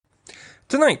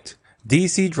Tonight,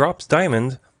 DC drops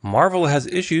Diamond, Marvel has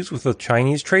issues with a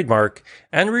Chinese trademark,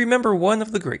 and remember one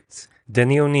of the greats,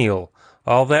 Denny O'Neil.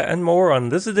 All that and more on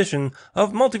this edition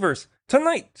of Multiverse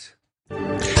Tonight!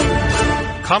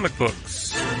 Comic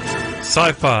books,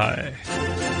 sci-fi,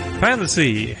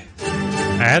 fantasy,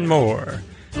 and more.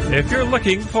 If you're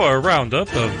looking for a roundup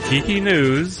of geeky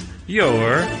news,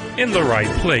 you're in the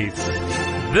right place.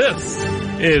 This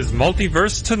is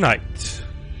Multiverse Tonight.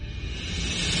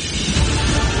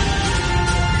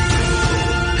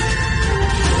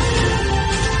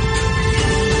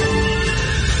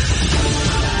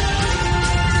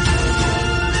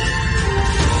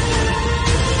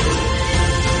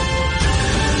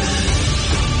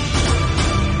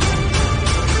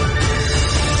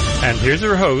 And here's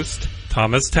your host,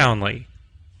 Thomas Townley.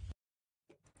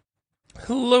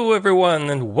 Hello everyone,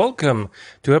 and welcome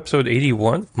to episode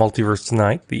 81 of Multiverse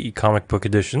Tonight, the comic book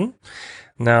edition.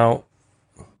 Now,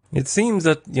 it seems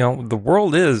that, the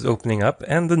world is opening up,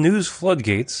 and the news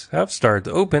floodgates have started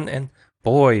to open, and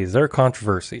boy, is there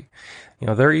controversy.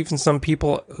 There are even some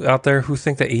people out there who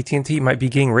think that AT&T might be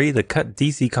getting ready to cut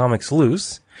DC Comics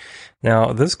loose.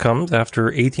 Now, this comes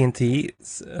after AT&T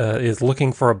is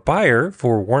looking for a buyer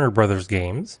for Warner Brothers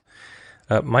games.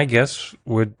 My guess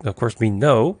would, of course, be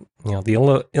no.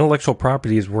 The intellectual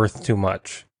property is worth too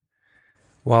much.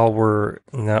 While we're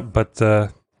not, but,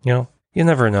 you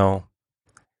never know.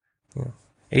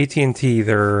 AT&T,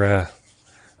 they're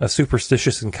a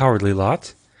superstitious and cowardly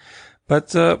lot.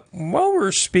 But while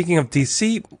we're speaking of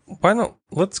DC,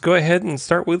 let's go ahead and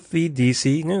start with the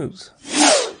DC news.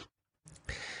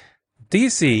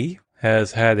 DC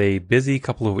has had a busy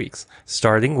couple of weeks,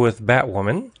 starting with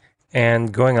Batwoman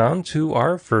and going on to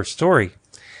our first story.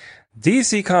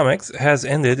 DC Comics has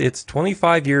ended its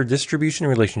 25-year distribution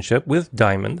relationship with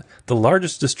Diamond, the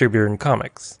largest distributor in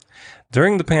comics.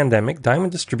 During the pandemic,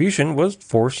 Diamond Distribution was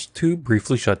forced to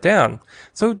briefly shut down,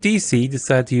 so DC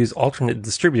decided to use alternate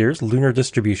distributors, Lunar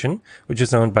Distribution, which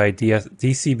is owned by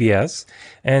DCBS,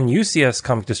 and UCS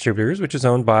Comic Distributors, which is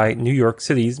owned by New York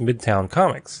City's Midtown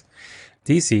Comics.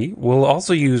 DC will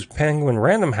also use Penguin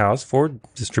Random House for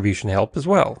distribution help as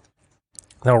well.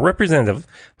 Now, a representative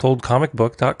told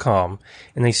comicbook.com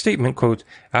in a statement, quote,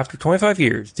 "After 25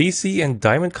 years, DC and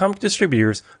Diamond Comic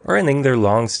Distributors are ending their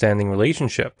long-standing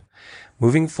relationship.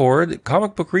 Moving forward,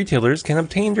 comic book retailers can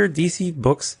obtain their DC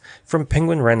books from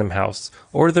Penguin Random House,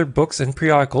 or their books and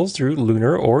periodicals through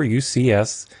Lunar or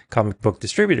UCS comic book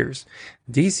distributors.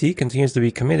 DC continues to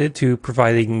be committed to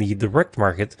providing the direct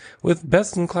market with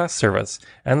best-in-class service,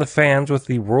 and the fans with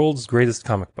the world's greatest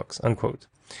comic books," unquote.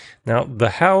 Now, the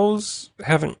hows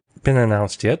haven't been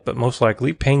announced yet, but most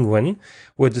likely Penguin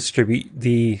would distribute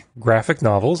the graphic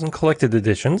novels and collected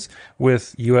editions,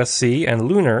 with USC and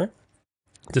Lunar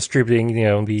distributing,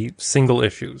 the single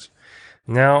issues.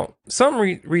 Now, some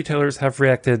retailers have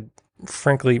reacted,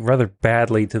 frankly, rather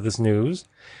badly to this news,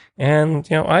 and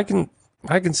I can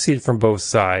see it from both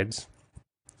sides.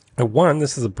 One,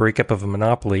 this is a breakup of a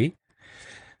monopoly,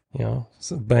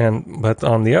 but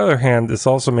on the other hand, this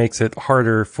also makes it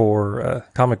harder for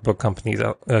comic book companies,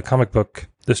 comic book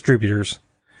distributors,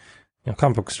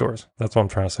 comic book stores. That's what I'm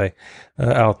trying to say,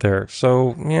 out there.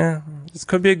 So, this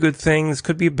could be a good thing. This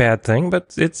could be a bad thing,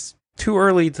 but it's too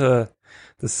early to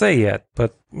say yet.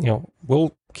 But,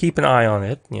 we'll keep an eye on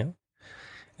it,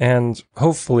 and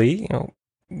hopefully,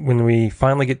 when we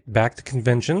finally get back to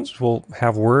conventions, we'll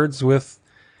have words with,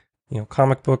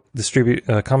 comic book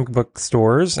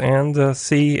stores and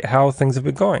see how things have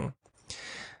been going.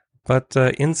 But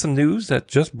in some news that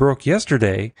just broke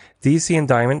yesterday, DC and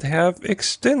Diamond have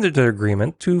extended their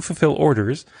agreement to fulfill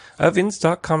orders of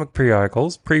in-stock comic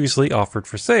periodicals previously offered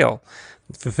for sale,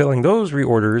 fulfilling those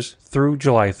reorders through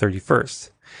July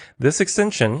 31st. This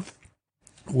extension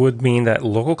would mean that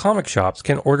local comic shops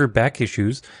can order back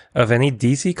issues of any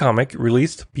DC comic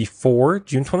released before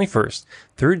June 21st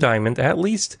through Diamond at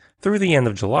least through the end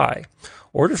of July.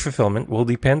 Order fulfillment will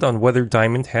depend on whether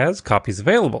Diamond has copies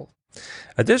available.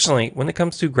 Additionally, when it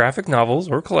comes to graphic novels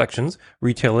or collections,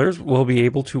 retailers will be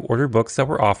able to order books that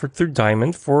were offered through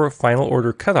Diamond for a final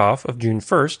order cutoff of June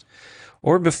 1st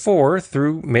or before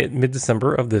through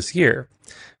mid-December of this year.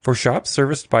 For shops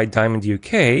serviced by Diamond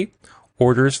UK,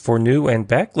 orders for new and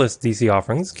backlist DC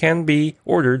offerings can be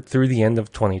ordered through the end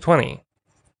of 2020.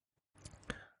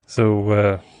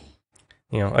 So,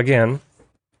 again,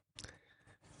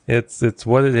 it's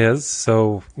what it is.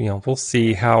 So, we'll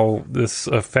see how this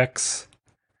affects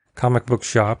comic book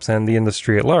shops and the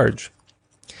industry at large.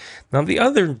 Now, the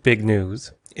other big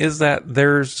news is that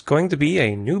there's going to be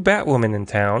a new Batwoman in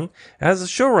town as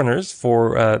showrunners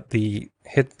for the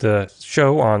hit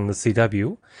show on the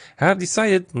CW. have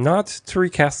decided not to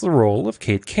recast the role of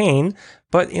Kate Kane,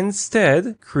 but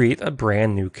instead create a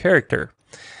brand new character.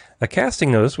 A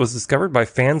casting notice was discovered by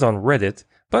fans on Reddit,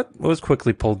 but was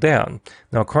quickly pulled down.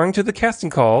 Now, according to the casting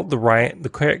call,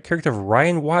 the character of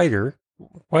Ryan Wilder,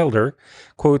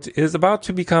 quote, is about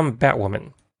to become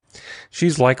Batwoman.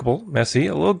 She's likable, messy,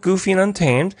 a little goofy and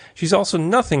untamed. She's also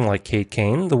nothing like Kate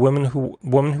Kane, the woman who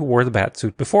wore the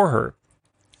Batsuit before her.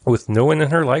 With no one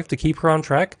in her life to keep her on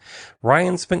track,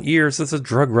 Ryan spent years as a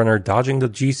drug runner dodging the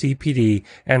GCPD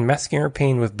and masking her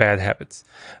pain with bad habits.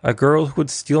 A girl who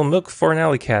would steal milk for an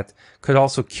alley cat could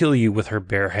also kill you with her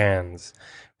bare hands.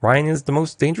 Ryan is the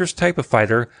most dangerous type of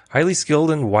fighter, highly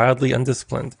skilled and wildly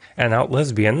undisciplined, an out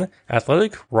lesbian,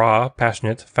 athletic, raw,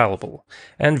 passionate, fallible,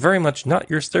 and very much not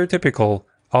your stereotypical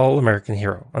all-American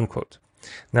hero, unquote.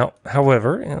 Now,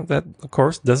 however, that of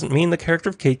course doesn't mean the character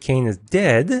of Kate Kane is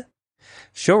dead.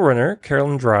 Showrunner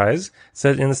Carolyn Dries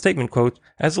said in a statement, quote,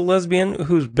 as a lesbian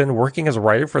who's been working as a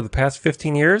writer for the past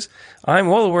 15 years, I'm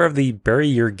well aware of the bury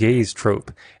your gays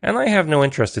trope, and I have no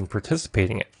interest in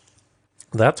participating in it.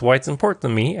 That's why it's important to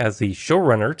me as the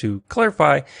showrunner to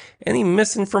clarify any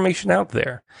misinformation out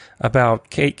there about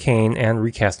Kate Kane and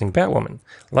recasting Batwoman.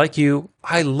 Like you,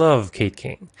 I love Kate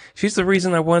Kane. She's the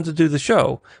reason I wanted to do the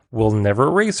show. We'll never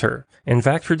erase her. In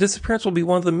fact, her disappearance will be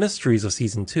one of the mysteries of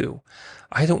season 2.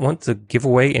 I don't want to give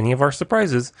away any of our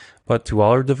surprises, but to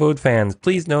all our devoted fans,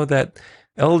 please know that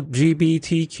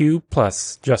LGBTQ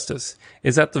plus justice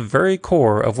is at the very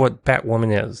core of what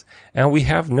Batwoman is, and we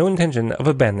have no intention of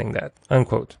abandoning that,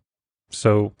 unquote.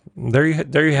 So there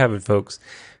you have it, folks.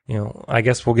 I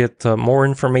guess we'll get more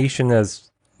information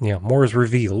as more is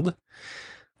revealed.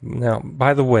 Now,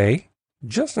 by the way,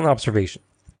 just an observation.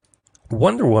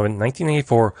 Wonder Woman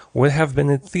 1984 would have been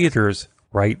in theaters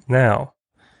right now.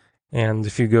 And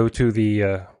if you go to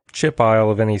the chip aisle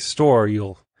of any store,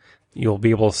 you'll be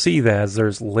able to see that as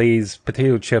there's Lay's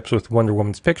potato chips with Wonder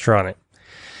Woman's picture on it.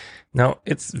 Now,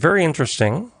 it's very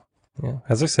interesting.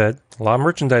 As I said, a lot of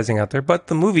merchandising out there, but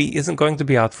the movie isn't going to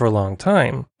be out for a long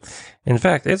time. In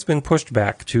fact, it's been pushed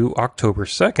back to October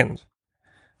 2nd.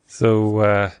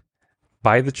 So,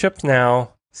 buy the chips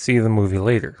now, see the movie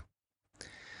later.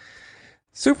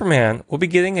 Superman will be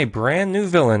getting a brand new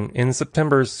villain in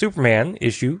September's Superman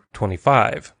issue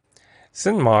 25.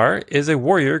 Sinmar is a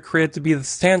warrior created to be the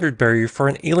standard bearer for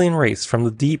an alien race from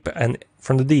the deep in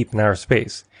outer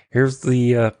space. Here's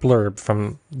the blurb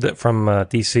from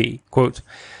DC. Quote,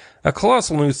 a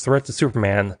colossal new threat to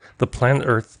Superman, the planet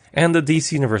Earth, and the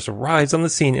DC Universe arrives on the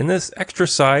scene in this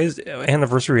extra-sized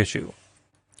anniversary issue.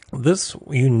 This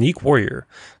unique warrior,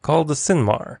 called the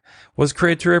Sinmar, was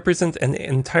created to represent an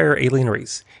entire alien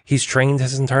race. He's trained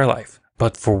his entire life,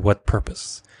 but for what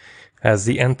purpose? As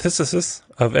the antithesis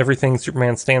of everything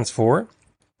Superman stands for,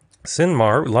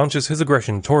 Sinmar launches his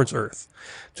aggression towards Earth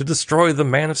to destroy the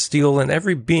Man of Steel and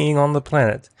every being on the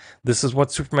planet. This is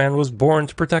what Superman was born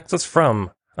to protect us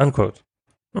from, unquote.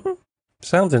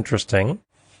 Sounds interesting.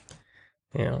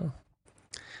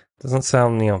 Doesn't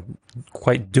sound,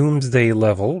 quite doomsday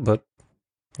level, but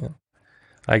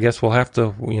I guess we'll have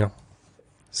to,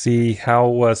 see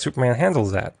how Superman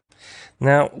handles that.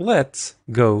 Now, let's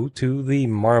go to the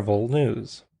Marvel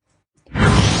news.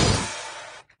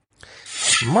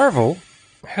 Marvel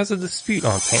has a dispute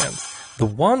on hand. The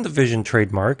WandaVision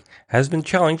trademark has been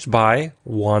challenged by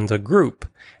Wanda Group,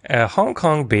 a Hong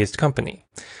Kong-based company.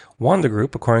 Wanda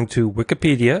Group, according to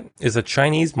Wikipedia, is a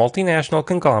Chinese multinational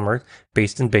conglomerate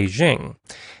based in Beijing.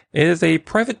 It is a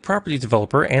private property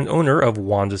developer and owner of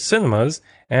Wanda Cinemas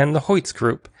and the Hoyts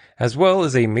Group, as well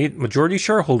as a majority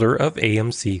shareholder of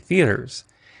AMC Theaters.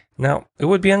 Now, it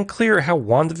would be unclear how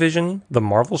WandaVision, the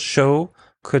Marvel show,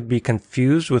 could be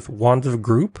confused with Wanda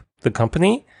Group, the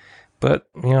company, but,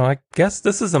 I guess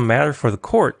this is a matter for the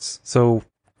courts, so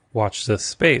watch this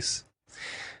space.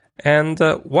 And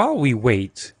while we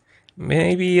wait,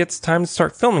 maybe it's time to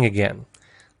start filming again.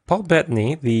 Paul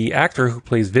Bettany, the actor who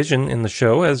plays Vision in the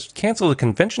show, has canceled a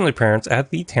convention appearance at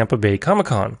the Tampa Bay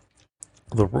Comic-Con.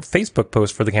 The Facebook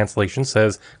post for the cancellation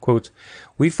says, quote,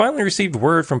 we finally received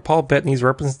word from Paul Bettany's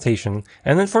representation,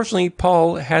 and unfortunately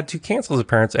Paul had to cancel his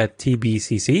appearance at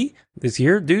TBCC this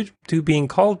year due to being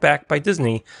called back by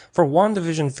Disney for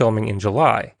WandaVision filming in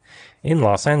July in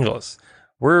Los Angeles.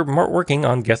 We're working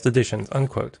on guest editions,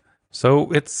 unquote.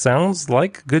 So it sounds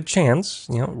like a good chance.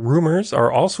 Rumors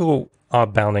are also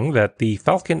abounding that the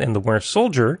Falcon and the Winter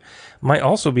Soldier might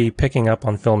also be picking up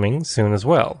on filming soon as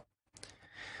well.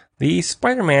 The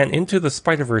Spider-Man Into the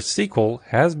Spider-Verse sequel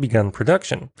has begun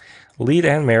production. Lead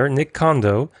animator Nick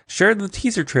Kondo shared the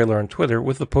teaser trailer on Twitter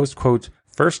with the post, quote,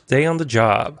 first day on the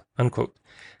job, unquote.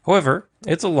 However,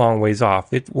 it's a long ways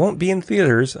off. It won't be in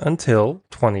theaters until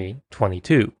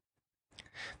 2022.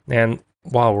 And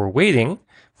while we're waiting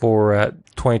for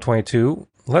 2022,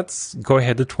 let's go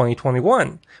ahead to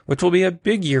 2021, which will be a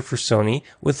big year for Sony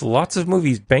with lots of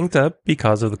movies banked up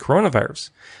because of the coronavirus.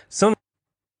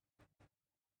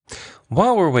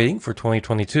 While we're waiting for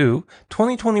 2022,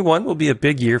 2021 will be a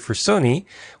big year for Sony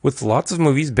with lots of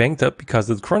movies banked up because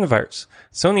of the coronavirus.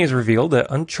 Sony has revealed that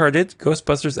Uncharted,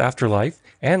 Ghostbusters Afterlife,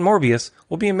 and Morbius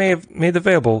will be made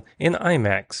available in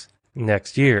IMAX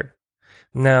next year.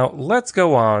 Now, let's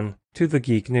go on to the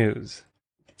geek news.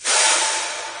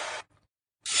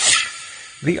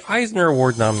 The Eisner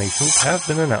Award nominations have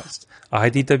been announced.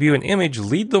 IDW and Image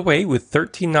lead the way with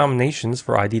 13 nominations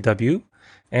for IDW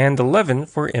and 11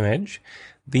 for Image.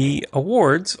 The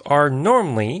awards are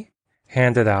normally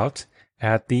handed out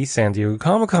at the San Diego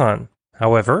Comic-Con.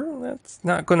 However, that's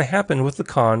not going to happen with the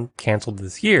con canceled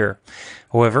this year.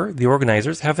 However, the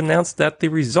organizers have announced that the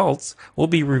results will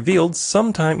be revealed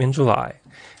sometime in July.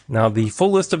 Now, the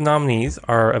full list of nominees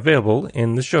are available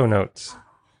in the show notes.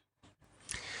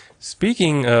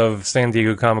 Speaking of San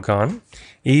Diego Comic-Con,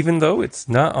 even though it's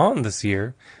not on this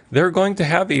year, they're going to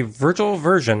have a virtual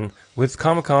version with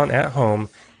Comic-Con at Home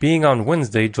being on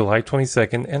Wednesday, July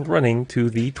 22nd and running to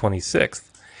the 26th.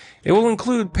 It will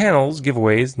include panels,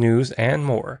 giveaways, news, and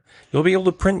more. You'll be able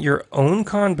to print your own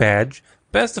con badge.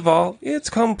 Best of all, it's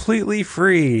completely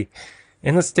free.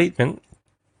 In a statement,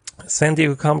 San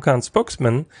Diego Comic-Con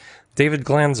spokesman David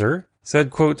Glanzer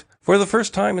said, quote, "For the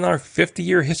first time in our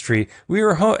 50-year history, we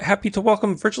are happy to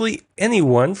welcome virtually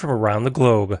anyone from around the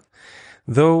globe.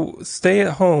 Though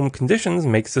stay-at-home conditions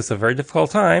makes this a very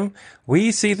difficult time,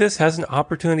 we see this as an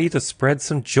opportunity to spread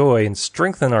some joy and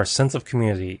strengthen our sense of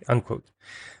community," unquote.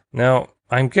 Now,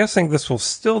 I'm guessing this will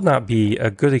still not be a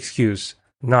good excuse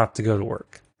not to go to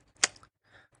work.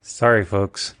 Sorry,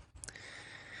 folks.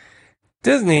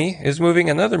 Disney is moving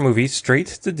another movie straight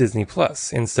to Disney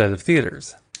Plus instead of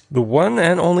theaters. The one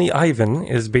and only Ivan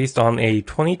is based on a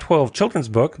 2012 children's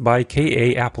book by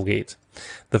K.A. Applegate.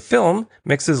 The film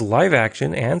mixes live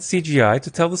action and CGI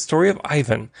to tell the story of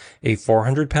Ivan, a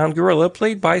 400-pound gorilla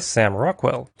played by Sam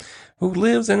Rockwell, who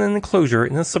lives in an enclosure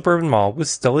in a suburban mall with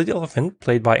Stella the elephant,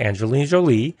 played by Angelina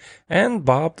Jolie, and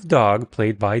Bob the dog,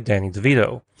 played by Danny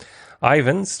DeVito.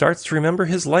 Ivan starts to remember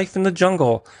his life in the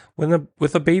jungle when a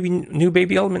new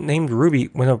baby elephant named Ruby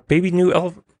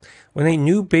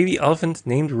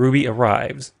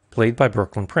arrives, played by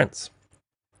Brooklyn Prince.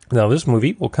 Now, this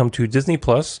movie will come to Disney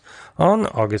Plus on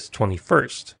August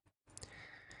 21st.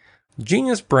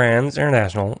 Genius Brands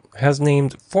International has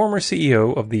named former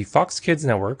CEO of the Fox Kids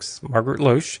Networks, Margaret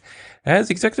Loesch, as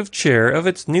executive chair of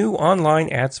its new online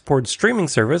ad-supported streaming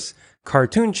service,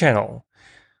 Cartoon Channel,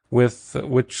 which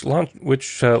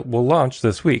will launch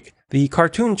this week. The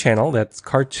Cartoon Channel, that's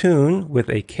Cartoon with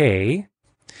a K,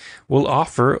 will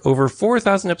offer over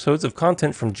 4,000 episodes of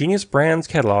content from Genius Brands'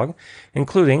 catalog,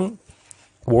 including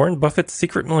Warren Buffett's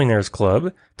Secret Millionaires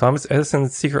Club, Thomas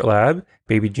Edison's Secret Lab,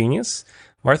 Baby Genius,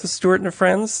 Martha Stewart and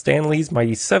Friends, Stan Lee's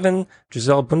Mighty Seven,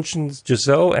 Gisele Bundchen's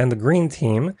Giselle and the Green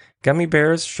Team, Gummy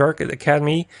Bears, Shark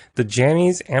Academy, The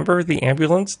Jammies, Amber the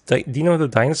Ambulance, Dino the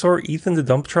Dinosaur, Ethan the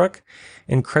Dump Truck,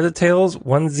 Increditales,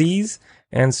 Onesies,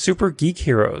 and Super Geek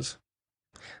Heroes.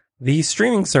 The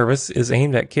streaming service is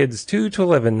aimed at kids 2 to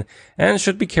 11 and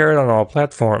should be carried on all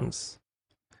platforms.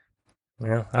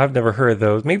 Well, I've never heard of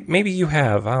those. Maybe you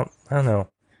have. I don't know.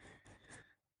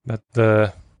 But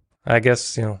I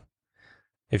guess,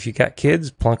 if you got kids,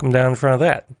 plunk them down in front of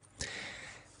that.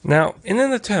 Now, in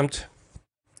an attempt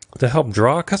to help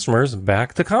draw customers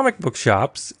back to comic book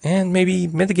shops and maybe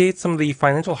mitigate some of the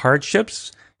financial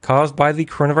hardships caused by the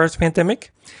coronavirus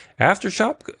pandemic,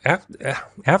 Aftershock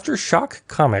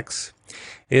Comics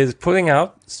is putting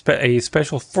out a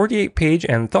special 48-page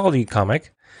anthology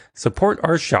comic, Support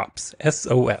Our Shops,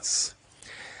 SOS.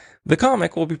 The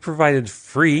comic will be provided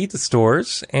free to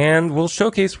stores and will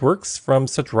showcase works from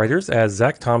such writers as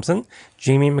Zach Thompson,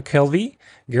 Jamie McKelvey,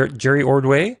 Jerry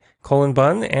Ordway, Colin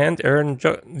Bunn, and Aaron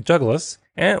Douglas,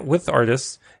 and with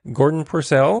artists Gordon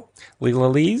Purcell,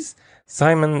 Leela Lees,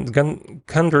 Simon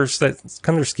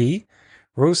Kundersky,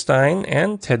 Rose Stein,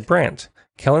 and Ted Brandt,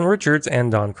 Kellen Richards,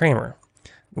 and Don Kramer,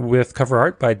 with cover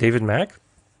art by David Mack.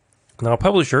 Now,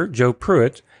 publisher Joe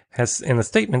Pruitt has, in a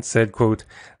statement, said, quote,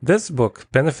 This book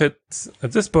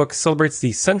celebrates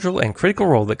the central and critical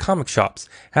role that comic shops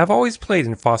have always played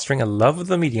in fostering a love of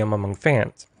the medium among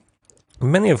fans,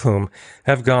 many of whom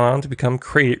have gone on to become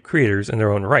creators in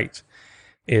their own right.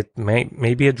 It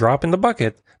may be a drop in the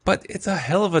bucket, but it's a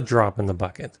hell of a drop in the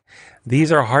bucket.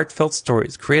 These are heartfelt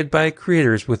stories created by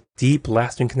creators with deep,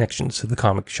 lasting connections to the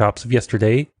comic shops of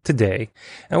yesterday, today,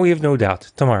 and we have no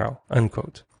doubt tomorrow,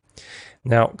 unquote.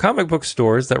 Now, comic book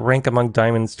stores that rank among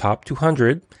Diamond's top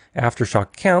 200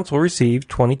 Aftershock accounts will receive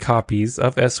 20 copies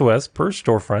of SOS per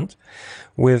storefront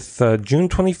with June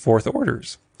 24th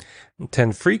orders.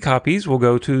 10 free copies will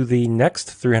go to the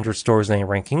next 300 stores in any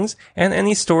rankings, and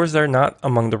any stores that are not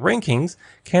among the rankings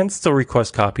can still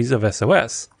request copies of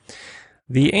SOS.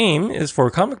 The aim is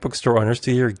for comic book store owners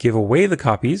to either give away the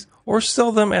copies or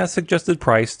sell them at suggested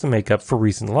price to make up for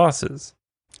recent losses.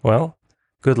 Well,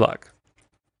 good luck.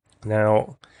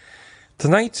 Now,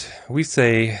 tonight we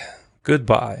say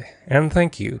goodbye and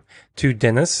thank you to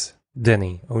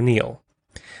Denny O'Neil.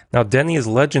 Now, Denny is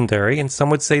legendary, and some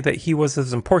would say that he was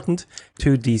as important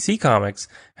to DC Comics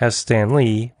as Stan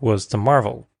Lee was to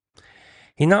Marvel.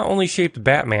 He not only shaped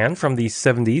Batman from the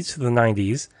 70s to the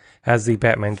 90s as the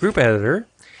Batman Group editor,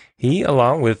 he,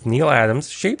 along with Neil Adams,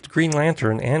 shaped Green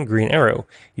Lantern and Green Arrow,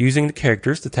 using the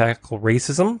characters to tackle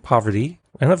racism, poverty,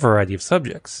 and a variety of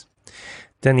subjects.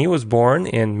 Denny was born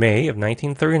in May of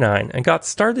 1939 and got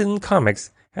started in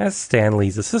comics as Stan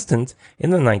Lee's assistant in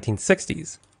the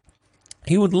 1960s.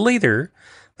 He would later,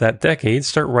 that decade,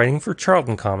 start writing for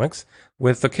Charlton Comics,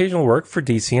 with occasional work for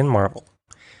DC and Marvel.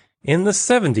 In the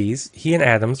 70s, he and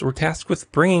Adams were tasked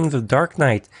with bringing the Dark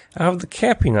Knight out of the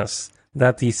campiness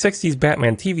that the 60s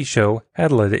Batman TV show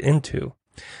had led it into.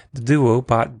 The duo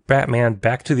brought Batman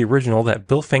back to the original that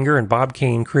Bill Finger and Bob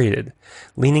Kane created,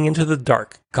 leaning into the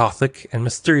dark, gothic, and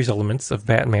mysterious elements of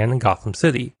Batman and Gotham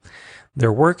City.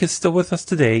 Their work is still with us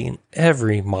today in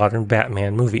every modern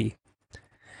Batman movie.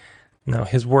 Now,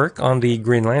 his work on the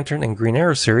Green Lantern and Green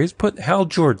Arrow series put Hal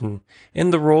Jordan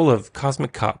in the role of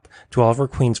Cosmic Cop to Oliver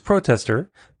Queen's Protester,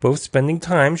 both spending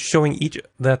time showing each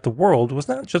that the world was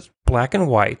not just black and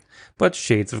white, but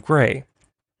shades of gray.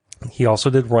 He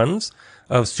also did runs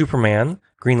of Superman,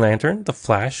 Green Lantern, The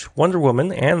Flash, Wonder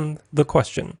Woman, and The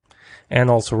Question,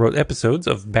 and also wrote episodes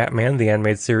of Batman the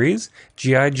Animated Series,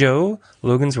 G.I. Joe,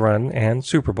 Logan's Run, and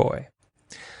Superboy.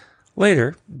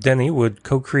 Later, Denny would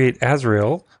co-create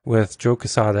Azrael with Joe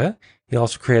Quesada. He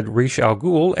also created Ra's al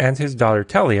Ghul and his daughter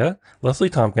Talia, Leslie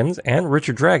Tompkins, and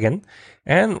Richard Dragon,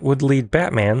 and would lead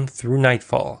Batman through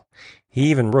Nightfall.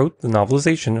 He even wrote the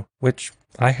novelization, which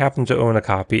I happen to own a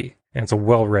copy, and it's a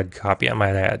well-read copy, I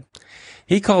might add.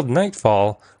 He called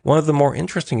Nightfall one of the more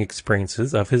interesting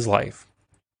experiences of his life.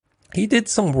 He did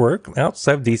some work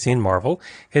outside of DC and Marvel.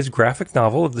 His graphic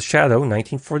novel of The Shadow,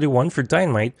 1941, for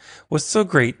Dynamite was so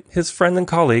great, his friend and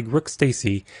colleague Rick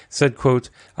Stacy said, quote,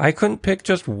 "I couldn't pick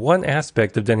just one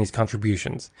aspect of Denny's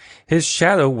contributions. His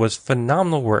Shadow was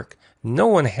phenomenal work. No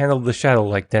one handled The Shadow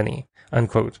like Denny,"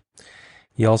 unquote.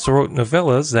 He also wrote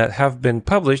novellas that have been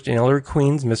published in Ellery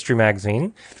Queen's Mystery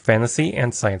Magazine, fantasy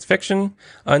and science fiction,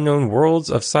 unknown worlds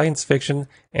of science fiction,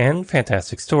 and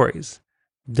fantastic stories.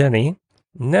 Denny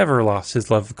never lost his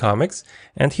love of comics,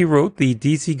 and he wrote the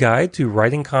DC Guide to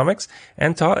Writing Comics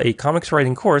and taught a comics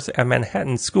writing course at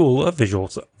Manhattan School of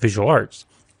Visual Arts.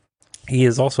 He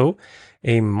is also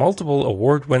a multiple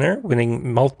award winner,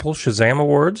 winning multiple Shazam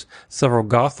Awards, several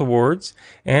Goth Awards,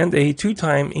 and a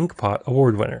 2-time Inkpot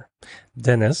Award winner.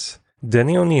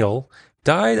 Denny O'Neil,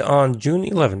 died on June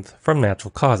 11th from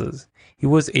natural causes. He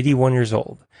was 81 years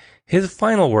old. His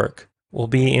final work will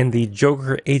be in the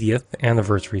Joker 80th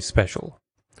Anniversary Special.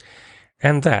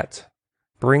 And that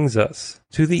brings us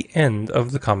to the end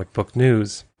of the comic book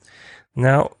news.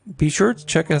 Now, be sure to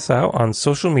check us out on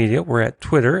social media. We're at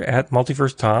Twitter at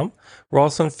MultiverseTom. We're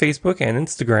also on Facebook and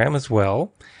Instagram as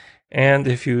well. And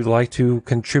if you'd like to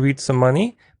contribute some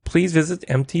money, please visit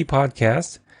MT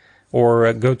Podcast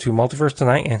or go to Multiverse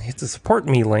Tonight and hit the Support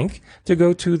Me link to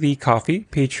go to the Ko-fi,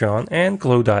 Patreon, and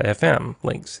Glow.fm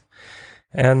links.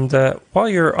 And while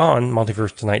you're on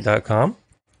MultiverseTonight.com,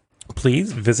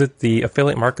 please visit the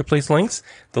affiliate marketplace links,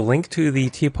 the link to the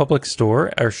TeePublic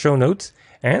store, our show notes,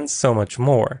 and so much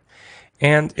more.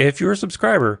 And if you're a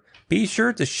subscriber, be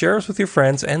sure to share us with your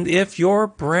friends. And if you're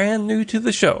brand new to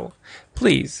the show,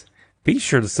 please be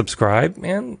sure to subscribe.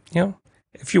 And,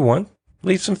 if you want,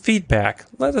 leave some feedback.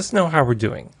 Let us know how we're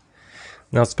doing.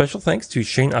 Now, special thanks to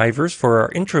Shane Ivers for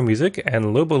our intro music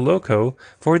and Lobo Loco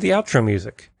for the outro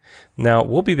music. Now,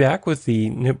 we'll be back with the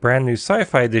brand new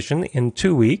sci-fi edition in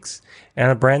 2 weeks,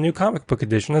 and a brand new comic book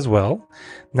edition as well.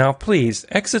 Now, please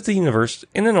exit the universe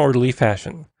in an orderly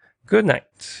fashion. Good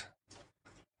night.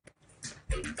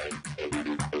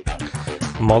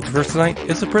 Multiverse Tonight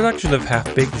is a production of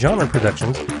Half Baked Genre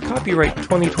Productions, copyright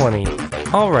 2020.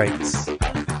 All rights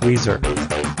reserved.